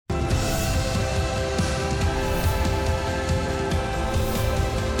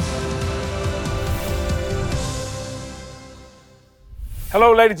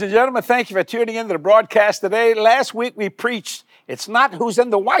Hello, ladies and gentlemen. Thank you for tuning in to the broadcast today. Last week we preached, it's not who's in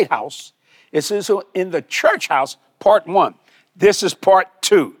the White House, it's who's in the church house, part 1. This is part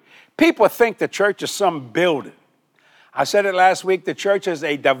 2. People think the church is some building. I said it last week, the church is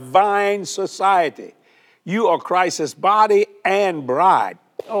a divine society. You are Christ's body and bride.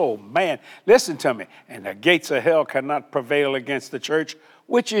 Oh, man, listen to me. And the gates of hell cannot prevail against the church,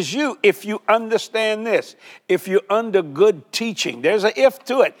 which is you, if you understand this. If you're under good teaching, there's an if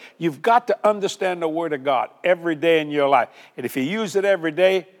to it. You've got to understand the Word of God every day in your life. And if you use it every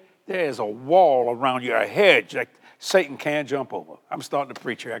day, there's a wall around you, a hedge that Satan can't jump over. I'm starting to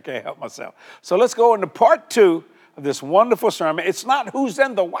preach here. I can't help myself. So let's go into part 2 of this wonderful sermon. It's not who's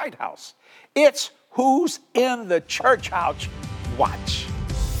in the White House. It's who's in the church house. Watch.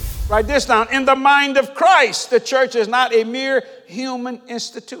 Write this down. In the mind of Christ, the church is not a mere human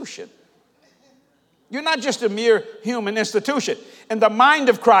institution. You're not just a mere human institution. In the mind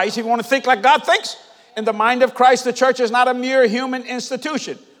of Christ, if you want to think like God thinks, in the mind of Christ, the church is not a mere human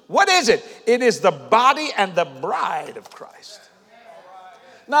institution. What is it? It is the body and the bride of Christ.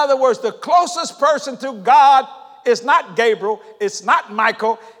 In other words, the closest person to God is not Gabriel, it's not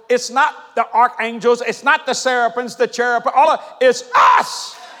Michael, it's not the archangels, it's not the seraphims, the cherubim, it's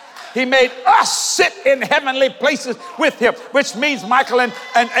us. He made us sit in heavenly places with him, which means Michael and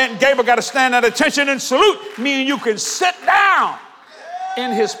Gabriel got to stand at attention and salute, meaning you can sit down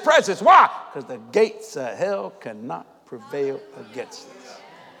in his presence. Why? Because the gates of hell cannot prevail against us.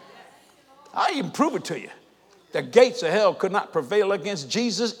 I even prove it to you. The gates of hell could not prevail against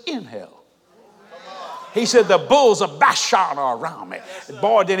Jesus in hell. He said, the bulls of Bashan are around me.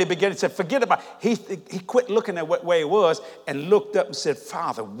 Boy, then he began to say, forget about it. He quit looking at where he was and looked up and said,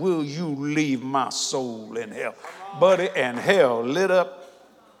 Father, will you leave my soul in hell? Buddy, and hell lit up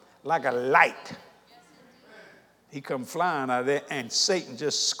like a light. He come flying out of there and Satan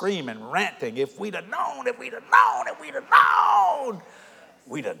just screaming, ranting, if we'd have known, we'd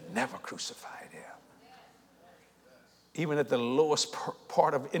have never crucified him. Even at the lowest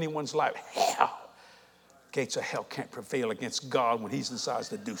part of anyone's life, hell. Gates of hell can't prevail against God when he decides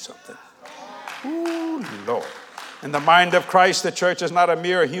to do something. Ooh, Lord. In the mind of Christ, the church is not a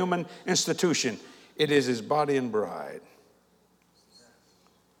mere human institution. It is his body and bride.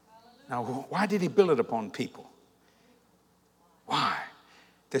 Now, why did he build it upon people? Why?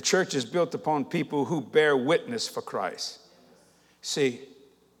 The church is built upon people who bear witness for Christ. See,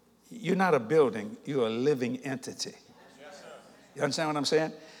 you're not a building, you're a living entity. You understand what I'm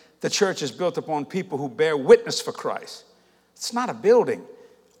saying? The church is built upon people who bear witness for Christ. It's not a building.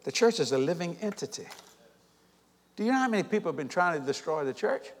 The church is a living entity. Do you know how many people have been trying to destroy the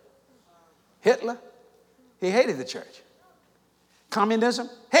church? Hitler, he hated the church. Communism,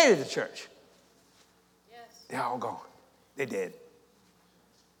 hated the church. Yes. They're all gone. They're dead.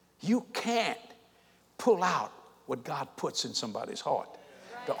 You can't pull out what God puts in somebody's heart.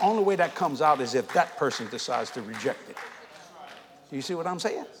 The only way that comes out is if that person decides to reject it. Do you see what I'm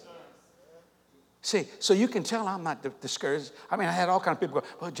saying? See, so you can tell I'm not discouraged. I mean, I had all kinds of people go,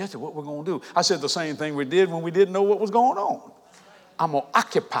 well, Jesse, what we're going to do? I said the same thing we did when we didn't know what was going on. I'm going to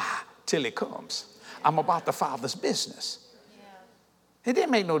occupy till he comes. I'm about the Father's business. Yeah. It didn't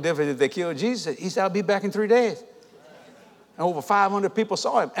make no difference if they killed Jesus. He said, I'll be back in 3 days. And over 500 people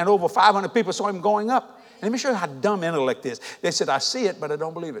saw him. And over 500 people saw him going up. And let me show you how dumb intellect is. They said, I see it, but I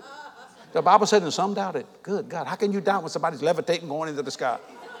don't believe it. The Bible said, and some doubted. Good God, how can you doubt when somebody's levitating going into the sky?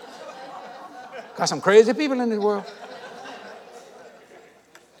 Got some crazy people in this world.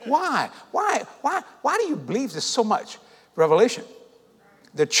 Why? Why do you believe this so much? Revelation.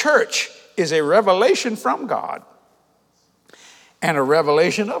 The church is a revelation from God and a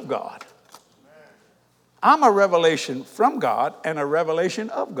revelation of God. I'm a revelation from God and a revelation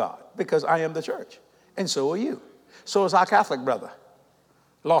of God because I am the church. And so are you. So is our Catholic brother.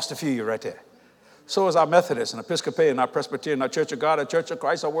 Lost a few of you right there. So is our Methodist and Episcopalian, our Presbyterian, our Church of God, our Church of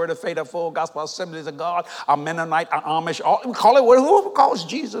Christ, our Word of Faith, our Full Gospel Assemblies of God, our Mennonite, our Amish, we call it whoever calls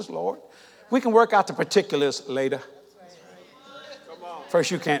Jesus Lord. We can work out the particulars later.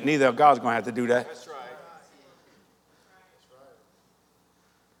 First, you can't neither. God's going to have to do that. That's right.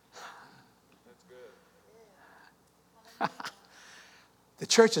 That's good. The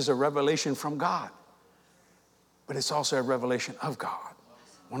church is a revelation from God, but it's also a revelation of God.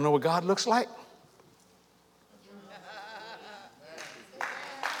 Want to know what God looks like?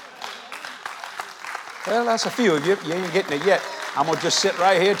 Well, that's a few of you. You ain't getting it yet. I'm going to just sit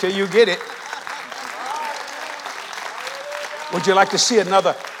right here till you get it. Would you like to see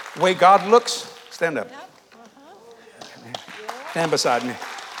another way God looks? Stand up. Stand beside me.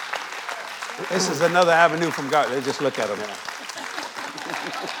 This is another avenue from God. Just look at him.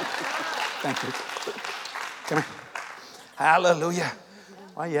 Thank you. Come here. Hallelujah.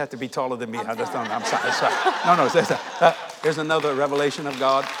 Why you have to be taller than me? I just don't know. I'm sorry. No, there's another revelation of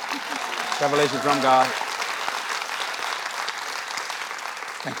God. Revelation from God.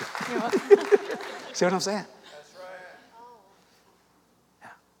 Thank you. See what I'm saying? That's right. Yeah.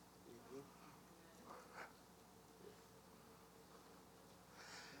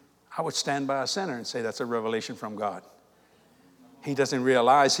 I would stand by a sinner and say that's a revelation from God. He doesn't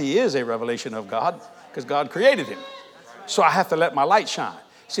realize he is a revelation of God because God created him. So I have to let my light shine.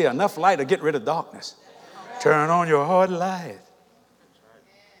 See, enough light to get rid of darkness. Turn on your hard light.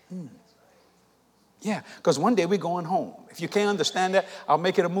 Yeah, because one day we're going home. If you can't understand that, I'll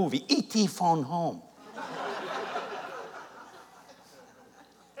make it a movie. E.T. phone home.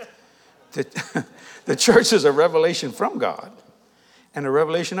 The church is a revelation from God and a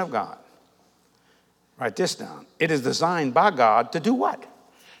revelation of God. Write this down. It is designed by God to do what?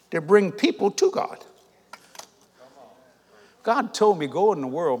 To bring people to God. God told me, go in the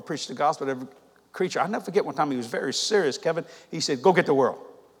world and preach the gospel to every creature. I'll never forget one time he was very serious, Kevin. He said, go get the world.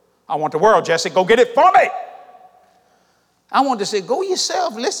 I want the world, Jesse. Go get it for me. I wanted to say, go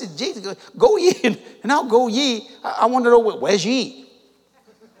yourself. Listen, Jesus, go ye, and I'll go ye. I want to know, where's ye?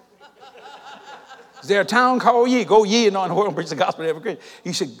 Is there a town called ye? Go ye and on the world and preach the gospel to every creature.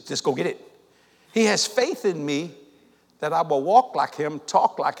 He said, just go get it. He has faith in me that I will walk like him,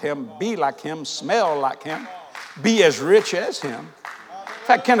 talk like him, be like him, smell like him, be as rich as him. In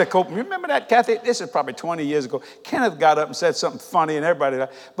fact, Kenneth Copeland, you remember that, Kathy? This is probably 20 years ago. Kenneth got up and said something funny and everybody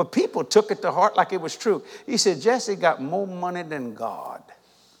laughed. But people took it to heart like it was true. He said, Jesse got more money than God.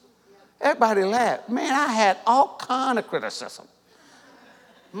 Everybody laughed. Man, I had all kind of criticism.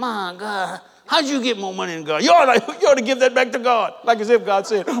 My God, how'd you get more money than God? You ought to give that back to God. Like as if God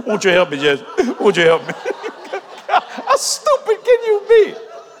said, won't you help me, Jesse? Won't you help me? How stupid can you be?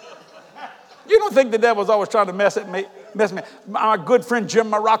 You don't think the devil's always trying to mess me? My good friend Jim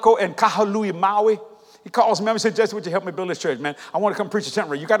Morocco in Kahului, Maui, he calls me up and says, Jesse, would you help me build this church, man? I want to come preach a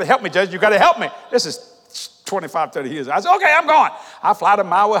temporary. You got to help me, Jesse. You got to help me. This is 25, 30 years ago. I said, okay, I'm going. I fly to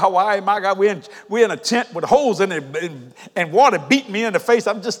Maui, Hawaii. My God, we're in a tent with holes in it and water beat me in the face.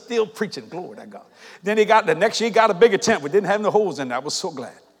 I'm just still preaching. Glory to God. Then the next year, he got a bigger tent. We didn't have no holes in it. I was so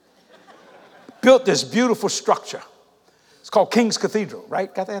glad. Built this beautiful structure. It's called King's Cathedral, right?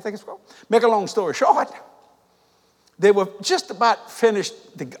 I think it's called. Make a long story short, they were just about finished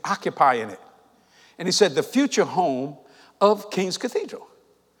occupying it. And he said, the future home of King's Cathedral.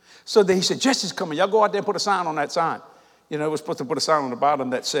 So he said, Jesse's coming. Y'all go out there and put a sign on that sign. You know, we're supposed to put a sign on the bottom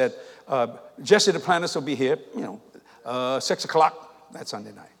that said, Jesse Duplantis will be here, 6 o'clock that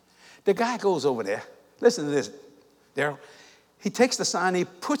Sunday night. The guy goes over there. Listen to this, Daryl. He takes the sign, he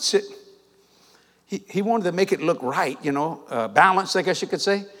puts it. He wanted to make it look right, balanced, I guess you could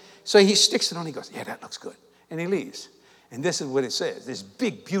say. So he sticks it on. He goes, yeah, that looks good. And he leaves. And this is what it says, this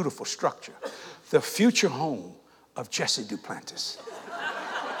big, beautiful structure. The future home of Jesse Duplantis.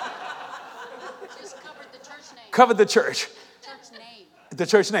 Just covered the church name. Covered the church. Church name. The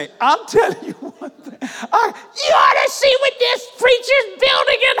church name. I'm telling you one thing. You ought to see what this preacher's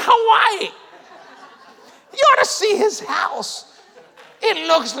building in Hawaii. You ought to see his house. It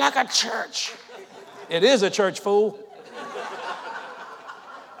looks like a church. It is a church, fool.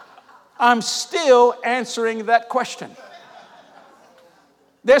 I'm still answering that question.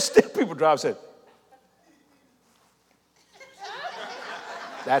 There's still people drive and say,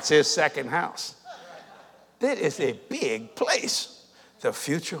 that's his second house. That is a big place. The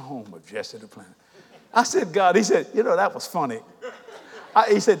future home of Jesse Duplantis. I said, God, he said, that was funny.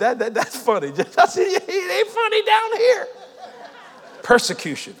 He said, that's funny. I said, it ain't funny down here.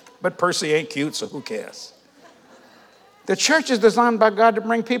 Persecution. But Percy ain't cute, so who cares? The church is designed by God to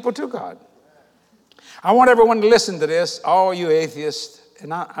bring people to God. I want everyone to listen to this, all you atheists,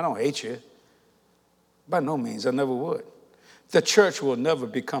 and I don't hate you. By no means, I never would. The church will never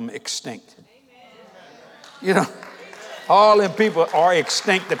become extinct. All them people are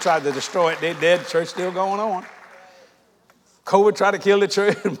extinct that tried to destroy it. They're dead. Church still going on. COVID tried to kill the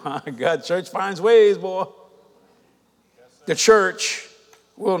church. My God, church finds ways, boy. The church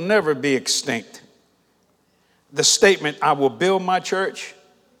will never be extinct. The statement, I will build my church,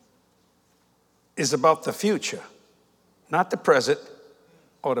 is about the future, not the present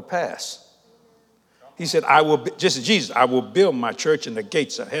or the past. He said, just as Jesus, I will build my church and the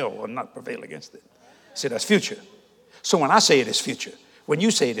gates of hell will not prevail against it. He said, that's future. So when I say it is future, when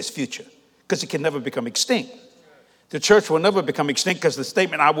you say it is future, because it can never become extinct. The church will never become extinct because the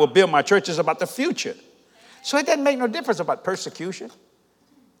statement, I will build my church, is about the future. So it doesn't make no difference about persecution.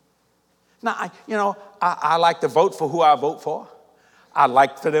 Now, I like to vote for who I vote for. I'd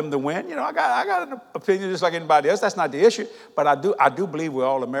like for them to win. You know, I got an opinion just like anybody else. That's not the issue. But I do believe we're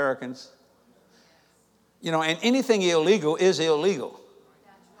all Americans. You know, and anything illegal is illegal.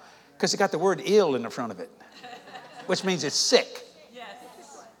 Because it got the word ill in the front of it, which means it's sick.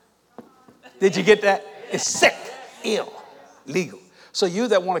 Did you get that? It's sick, ill, legal. So you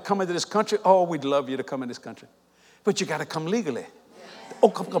that want to come into this country, oh, we'd love you to come in this country. But you got to come legally. Oh,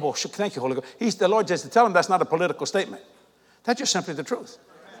 come, oh, thank you, Holy Ghost. The Lord just to tell him that's not a political statement. That's just simply the truth.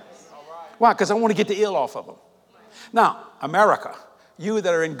 Why? Because I want to get the ill off of them. Now, America, you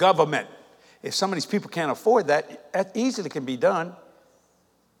that are in government, if some of these people can't afford that, that easily can be done.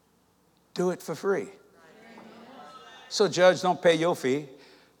 Do it for free. So judge, don't pay your fee.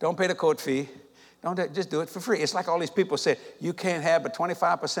 Don't pay the court fee. Just do it for free. It's like all these people say, you can't have but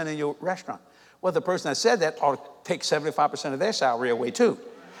 25% in your restaurant. Well, the person that said that ought to take 75% of their salary away too.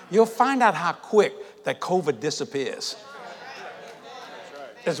 You'll find out how quick that COVID disappears.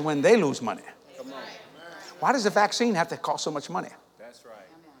 It's when they lose money. Why does the vaccine have to cost so much money? That's right.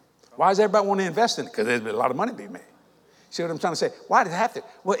 Why does everybody want to invest in it? Because there's a lot of money being made. See what I'm trying to say? Why does it have to?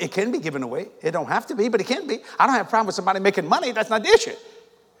 Well, it can be given away. It don't have to be, but it can be. I don't have a problem with somebody making money. That's not the issue.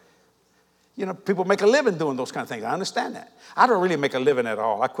 You know, people make a living doing those kind of things. I understand that. I don't really make a living at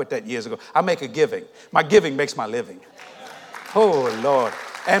all. I quit that years ago. I make a giving. My giving makes my living. Oh, Lord.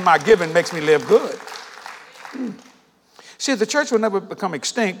 And my giving makes me live good. See, the church will never become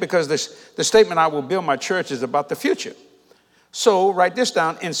extinct because the statement, I will build my church, is about the future. So write this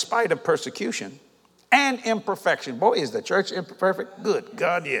down, in spite of persecution and imperfection. Boy, is the church imperfect? Good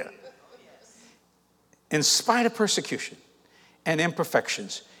God, yeah. In spite of persecution and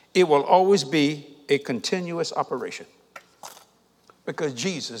imperfections, it will always be a continuous operation because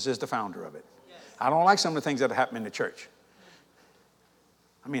Jesus is the founder of it. I don't like some of the things that happen in the church.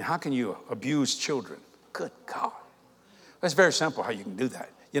 I mean, how can you abuse children? Good God. It's very simple how you can do that.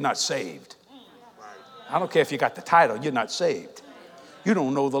 You're not saved. I don't care if you got the title. You're not saved. You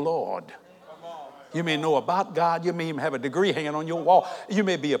don't know the Lord. You may know about God. You may even have a degree hanging on your wall. You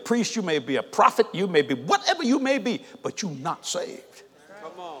may be a priest. You may be a prophet. You may be whatever you may be, but you're not saved.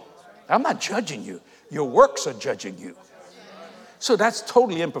 I'm not judging you. Your works are judging you. So that's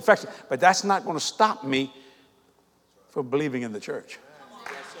totally imperfection. But that's not going to stop me from believing in the church.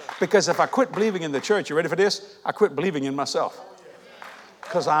 Because if I quit believing in the church, you ready for this? I quit believing in myself.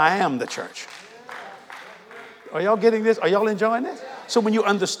 Because I am the church. Are y'all getting this? Are y'all enjoying this? So when you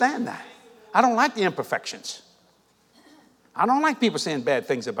understand that, I don't like the imperfections. I don't like people saying bad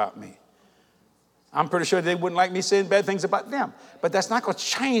things about me. I'm pretty sure they wouldn't like me saying bad things about them. But that's not going to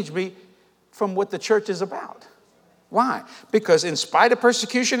change me from what the church is about. Why? Because in spite of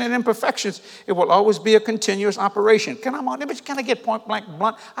persecution and imperfections, it will always be a continuous operation. Can I get point blank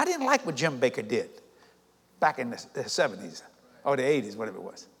blunt? I didn't like what Jim Baker did back in the 70s or the 80s, whatever it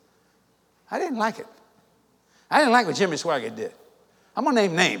was. I didn't like it. I didn't like what Jimmy Swaggart did. I'm going to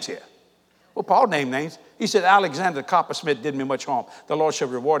name names here. Well, Paul named names. He said, Alexander Coppersmith did me much harm. The Lord shall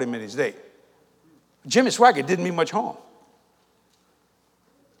reward him in his day. Jimmy Swaggart didn't mean much harm.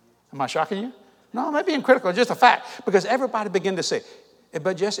 Am I shocking you? No, I'm not being critical, just a fact. Because everybody began to say, hey,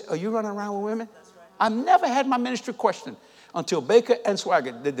 but Jesse, are you running around with women? Right. I've never had my ministry questioned until Baker and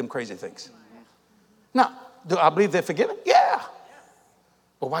Swaggart did them crazy things. Now, do I believe they're forgiven? Yeah.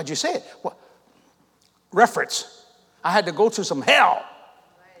 Well, why'd you say it? Well, reference. I had to go through some hell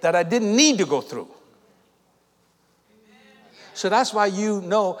that I didn't need to go through. So that's why you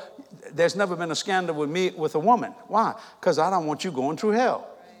know there's never been a scandal with me with a woman. Why? Because I don't want you going through hell.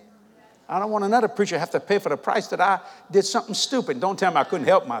 I don't want another preacher to have to pay for the price that I did something stupid. Don't tell me I couldn't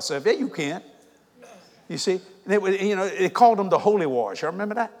help myself. Yeah, you can. You see? They called them the holy wars. You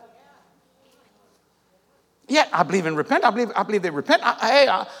remember that? Yeah, I believe in repent. I believe they repent.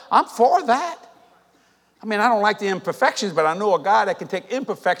 I'm for that. I mean, I don't like the imperfections, but I know a God that can take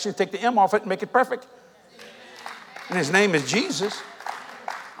imperfections, take the M off it, and make it perfect. And his name is Jesus.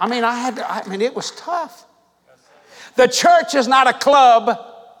 I mean, it was tough. The church is not a club.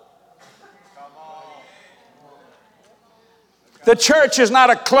 The church is not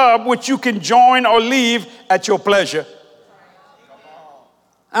a club which you can join or leave at your pleasure.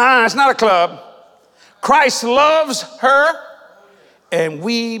 It's not a club. Christ loves her, and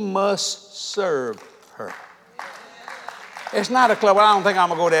we must serve her. It's not a club. Well, I don't think I'm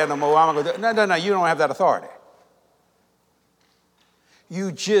going to go there no more. No. You don't have that authority.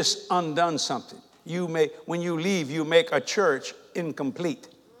 You just undone something. When you leave, you make a church incomplete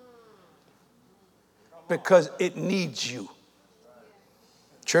because it needs you.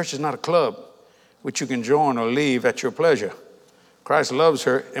 Church is not a club which you can join or leave at your pleasure. Christ loves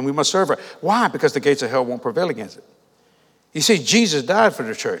her, and we must serve her. Why? Because the gates of hell won't prevail against it. You see, Jesus died for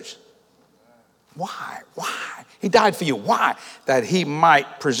the church. Why? Why? He died for you. Why? That he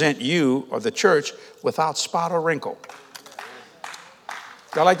might present you or the church without spot or wrinkle.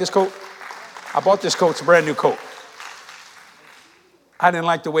 Y'all like this coat? I bought this coat. It's a brand new coat. I didn't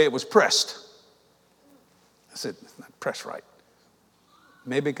like the way it was pressed. I said, it's not pressed right.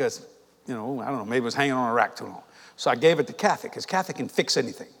 Maybe because, I don't know, maybe it was hanging on a rack too long. So I gave it to Kathy, because Kathy can fix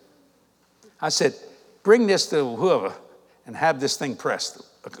anything. I said, bring this to whoever and have this thing pressed.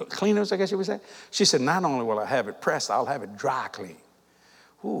 Cleaners, I guess you would say. She said, not only will I have it pressed, I'll have it dry clean.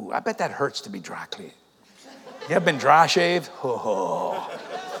 Ooh, I bet that hurts to be dry clean. You ever been dry shaved? Oh.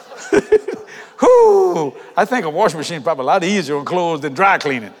 Ooh, I think a washing machine is probably a lot easier on clothes than dry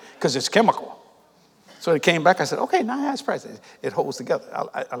cleaning because it's chemical. So it came back. I said, okay, now it's pressed. It holds together.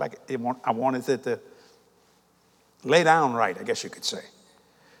 I like it. I wanted it to lay down right, I guess you could say.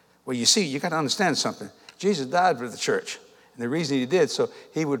 Well, you see, you got to understand something. Jesus died for the church. And the reason he did, so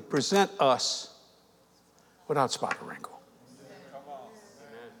he would present us without spot or wrinkle.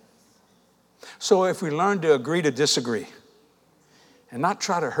 So if we learn to agree to disagree and not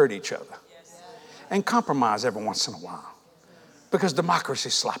try to hurt each other and compromise every once in a while, because democracy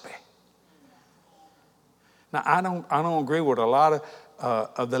is sloppy. Now, I don't agree with a lot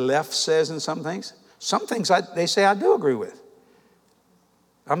of the left says in some things. Some things they say I do agree with.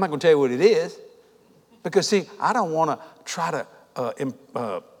 I'm not going to tell you what it is, because, see, I don't want to try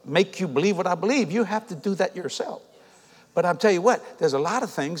to make you believe what I believe. You have to do that yourself. But I'll tell you what, there's a lot of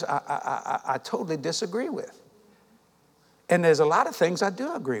things I totally disagree with. And there's a lot of things I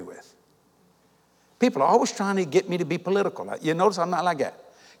do agree with. People are always trying to get me to be political. You notice I'm not like that.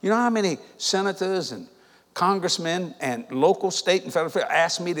 You know how many senators and congressmen and local, state, and federal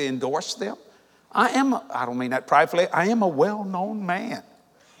ask me to endorse them? I don't mean that pridefully, I am a well-known man.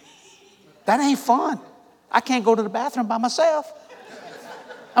 That ain't fun. I can't go to the bathroom by myself.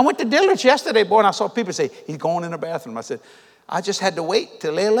 I went to Dillard's yesterday, boy, and I saw people say, he's going in the bathroom. I said, I just had to wait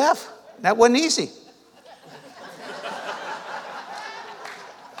till they left. That wasn't easy.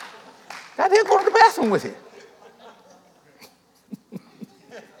 I didn't go to the bathroom with you.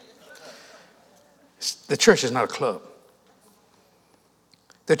 The church is not a club.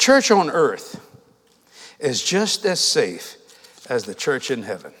 The church on earth is just as safe as the church in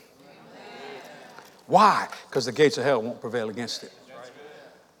heaven. Why? Because the gates of hell won't prevail against it.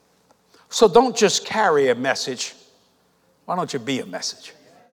 So don't just carry a message. Why don't you be a message?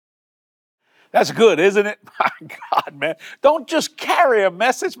 That's good, isn't it? My God, man. Don't just carry a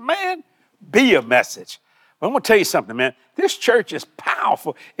message, man. Be a message. But I'm going to tell you something, man. This church is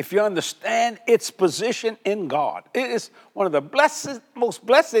powerful if you understand its position in God. It is one of the most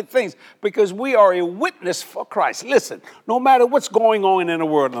blessed things, because we are a witness for Christ. Listen, no matter what's going on in the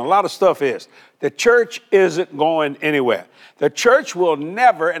world, and a lot of stuff is, the church isn't going anywhere. The church will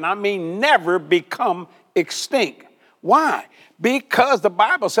never, and I mean never, become extinct. Why? Because the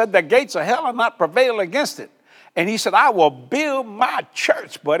Bible said the gates of hell will not prevail against it. And he said, I will build my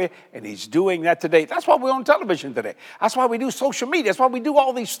church, buddy. And he's doing that today. That's why we're on television today. That's why we do social media. That's why we do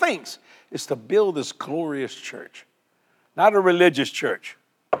all these things. It's to build this glorious church. Not a religious church.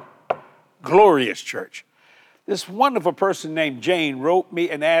 Glorious church. This wonderful person named Jane wrote me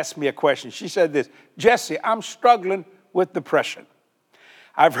and asked me a question. She said this, Jesse, I'm struggling with depression.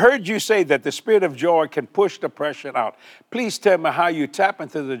 I've heard you say that the spirit of joy can push depression out. Please tell me how you tap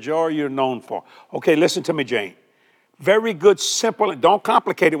into the joy you're known for. Okay, listen to me, Jane. Very good, simple, and don't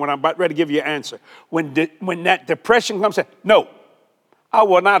complicate it when I'm about ready to give you an answer. When that depression comes, say, no, I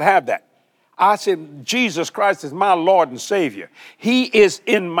will not have that. I said, Jesus Christ is my Lord and Savior. He is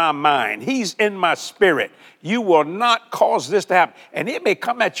in my mind. He's in my spirit. You will not cause this to happen. And it may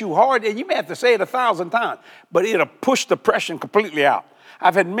come at you hard, and you may have to say it 1,000 times, but it'll push depression completely out.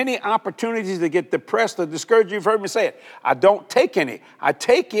 I've had many opportunities to get depressed or discouraged. You've heard me say it. I don't take any. I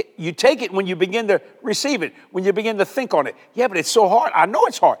take it. You take it when you begin to receive it, when you begin to think on it. Yeah, but it's so hard. I know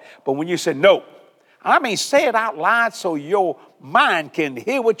it's hard. But when you say no, I mean, say it out loud so your mind can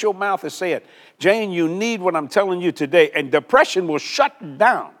hear what your mouth is saying. Jane, you need what I'm telling you today, and depression will shut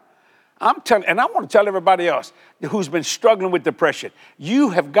down. And I want to tell everybody else who's been struggling with depression, you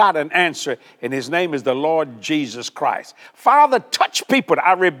have got an answer, and his name is the Lord Jesus Christ. Father, touch people.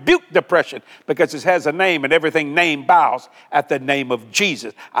 I rebuke depression because it has a name, and everything named bows at the name of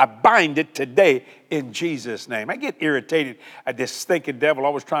Jesus. I bind it today in Jesus' name. I get irritated at this stinking devil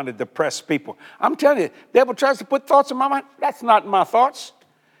always trying to depress people. I'm telling you, the devil tries to put thoughts in my mind. That's not my thoughts.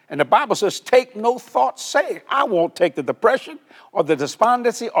 And the Bible says, take no thought saying. I won't take the depression or the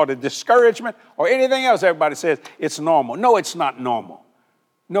despondency or the discouragement or anything else everybody says it's normal. No, it's not normal.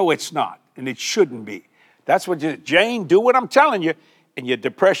 No, it's not. And it shouldn't be. That's what Jane, do what I'm telling you, and your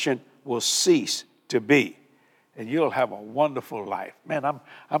depression will cease to be. And you'll have a wonderful life. Man,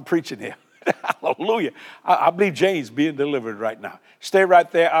 I'm preaching here. Hallelujah. I believe Jane's being delivered right now. Stay right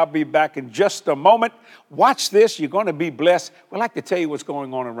there. I'll be back in just a moment. Watch this. You're going to be blessed. We'd like to tell you what's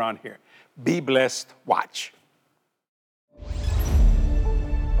going on around here. Be blessed. Watch.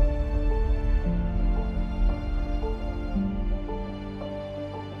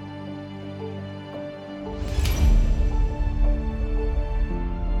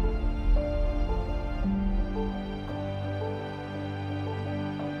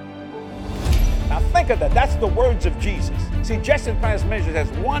 Now think of that. That's the words of Jesus. See, Jesse Duplantis Ministries has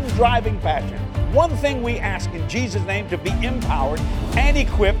one driving passion. One thing we ask in Jesus' name: to be empowered and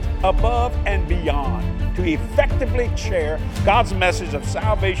equipped above and beyond to effectively share God's message of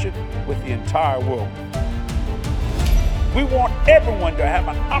salvation with the entire world. We want everyone to have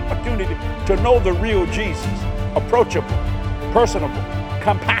an opportunity to know the real Jesus, approachable, personable,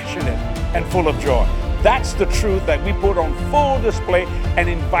 compassionate, and full of joy. That's the truth that we put on full display and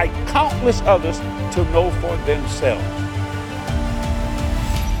invite countless others to know for themselves.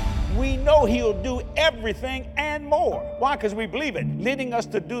 We know He'll do everything and more. Why? Because we believe it, leading us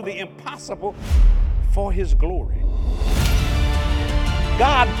to do the impossible for His glory.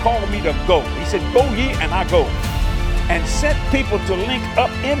 God called me to go. He said, "Go ye," and I go. And sent people to link up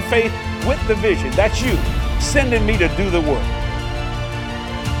in faith with the vision. That's you, sending me to do the work.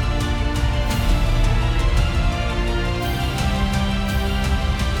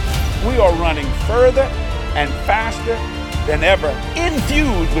 We are running further and faster than ever,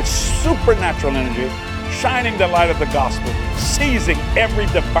 infused with supernatural energy, shining the light of the gospel, seizing every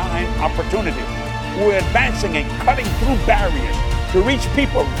divine opportunity. We're advancing and cutting through barriers to reach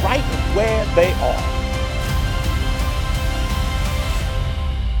people right where they are.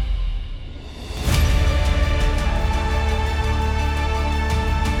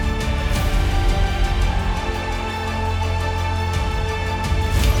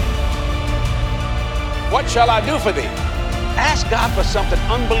 What shall I do for thee? Ask God for something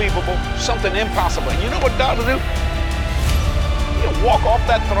unbelievable, something impossible. And you know what God will do? He'll walk off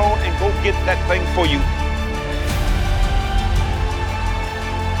that throne and go get that thing for you.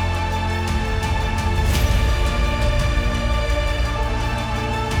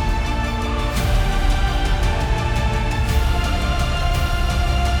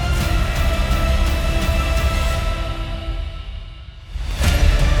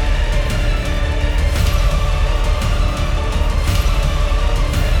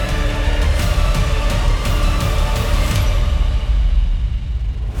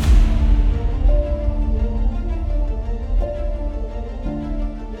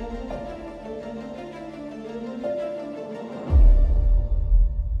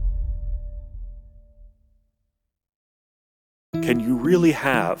 Can you really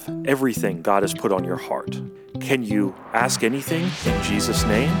have everything God has put on your heart? Can you ask anything in Jesus'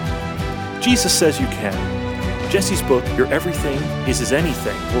 name? Jesus says you can. Jesse's book, Your Everything is His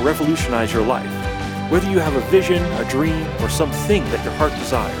Anything, will revolutionize your life. Whether you have a vision, a dream, or something that your heart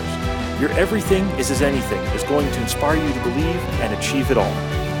desires, Your Everything is His Anything is going to inspire you to believe and achieve it all.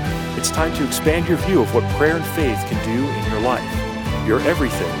 It's time to expand your view of what prayer and faith can do in your life. Your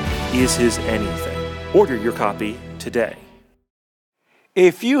Everything is His Anything. Order your copy today.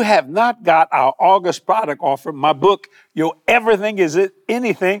 If you have not got our August product offer, my book, Your Everything is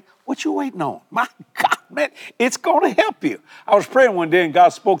Anything, what you waiting on? My God, man, it's going to help you. I was praying one day and God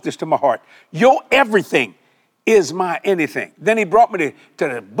spoke this to my heart. Your everything is my anything. Then He brought me to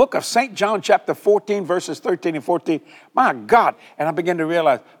the book of St. John chapter 14, verses 13 and 14. My God. And I began to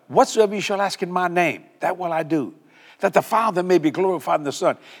realize, whatsoever you shall ask in my name, that will I do, that the Father may be glorified in the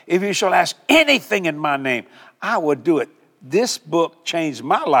Son. If you shall ask anything in my name, I will do it. This book changed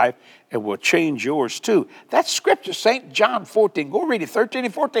my life and will change yours too. That's scripture, St. John 14. Go read it, 13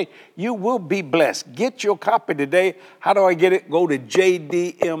 and 14. You will be blessed. Get your copy today. How do I get it? Go to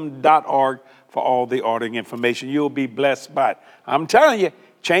jdm.org for all the ordering information. You'll be blessed by it. I'm telling you,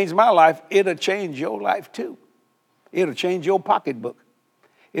 changed my life. It'll change your life too. It'll change your pocketbook.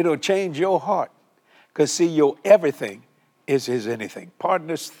 It'll change your heart. Because see, your everything is His anything.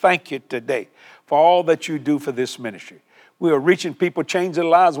 Partners, thank you today for all that you do for this ministry. We are reaching people, changing their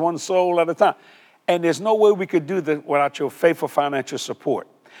lives one soul at a time. And there's no way we could do that without your faithful financial support.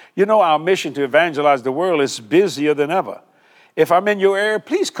 You know, our mission to evangelize the world is busier than ever. If I'm in your area,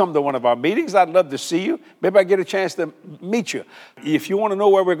 please come to one of our meetings. I'd love to see you. Maybe I get a chance to meet you. If you want to know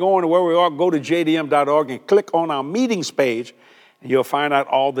where we're going or where we are, go to jdm.org and click on our meetings page, and you'll find out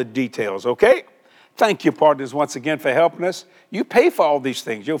all the details, okay? Thank you, partners, once again for helping us. You pay for all these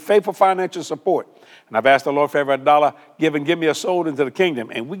things, your faithful financial support. And I've asked the Lord for every dollar given, give me a soul into the kingdom.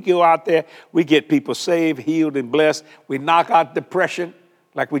 And we go out there, we get people saved, healed, and blessed. We knock out depression,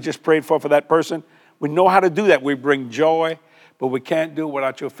 like we just prayed for that person. We know how to do that. We bring joy, but we can't do it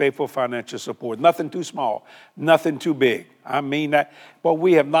without your faithful financial support. Nothing too small, nothing too big. I mean that. But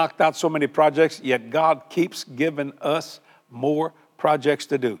we have knocked out so many projects, yet God keeps giving us more projects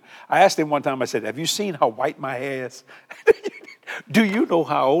to do. I asked him one time, I said, have you seen how white my hair is? Do you know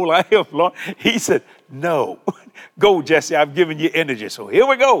how old I am, Lord? He said, no. Go, Jesse, I've given you energy. So here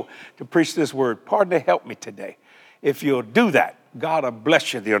we go to preach this word. Partner, help me today. If you'll do that, God will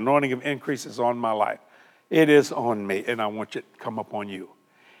bless you. The anointing of increase is on my life. It is on me, and I want it to come upon you.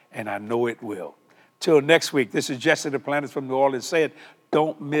 And I know it will. Till next week, this is Jesse the Planner from New Orleans saying,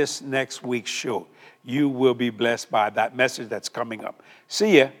 don't miss next week's show. You will be blessed by that message that's coming up.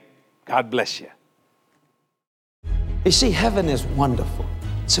 See ya. God bless you. You see, heaven is wonderful.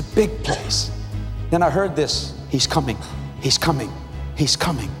 It's a big place. Then I heard this, he's coming, he's coming, he's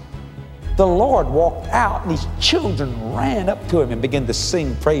coming. The Lord walked out and these children ran up to him and began to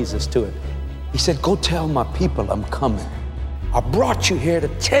sing praises to him. He said, go tell my people I'm coming. I brought you here to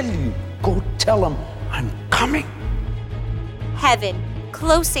tell you, go tell them I'm coming. Heaven,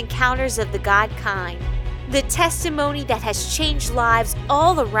 close encounters of the God kind. The testimony that has changed lives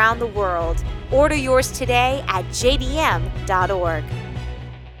all around the world. Order yours today at jdm.org.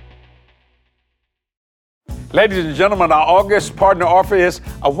 Ladies and gentlemen, our August partner offer is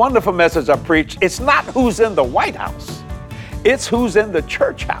a wonderful message I preach. It's not who's in the White House. It's who's in the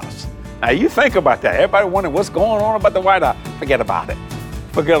church house. Now, you think about that. Everybody wondering what's going on about the White House. Forget about it.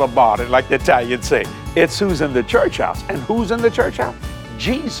 Forget about it, like the Italians say. It's who's in the church house. And who's in the church house?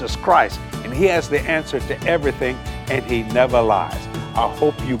 Jesus Christ. And he has the answer to everything, and he never lies. I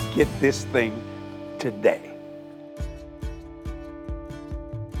hope you get this thing today.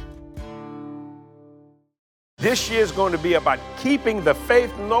 This year is going to be about keeping the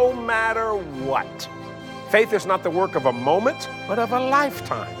faith no matter what. Faith is not the work of a moment, but of a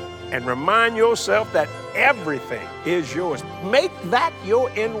lifetime. And remind yourself that everything is yours. Make that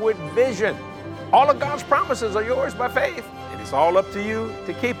your inward vision. All of God's promises are yours by faith. And it's all up to you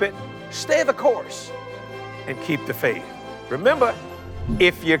to keep it. Stay the course and keep the faith. Remember,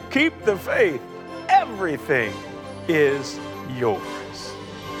 if you keep the faith, everything is yours.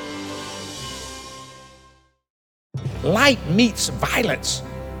 Light meets violence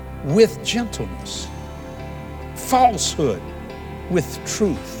with gentleness, falsehood with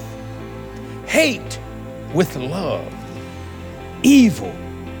truth, hate with love, evil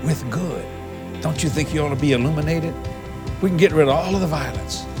with good. Don't you think you ought to be illuminated? We can get rid of all of the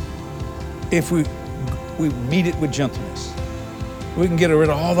violence if we meet it with gentleness. We can get rid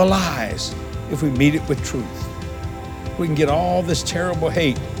of all the lies if we meet it with truth. We can get all this terrible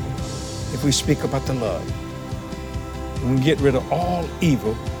hate if we speak about the love. We can get rid of all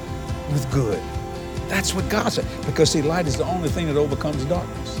evil with good. That's what God said. Because see, light is the only thing that overcomes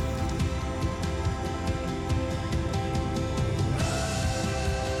darkness.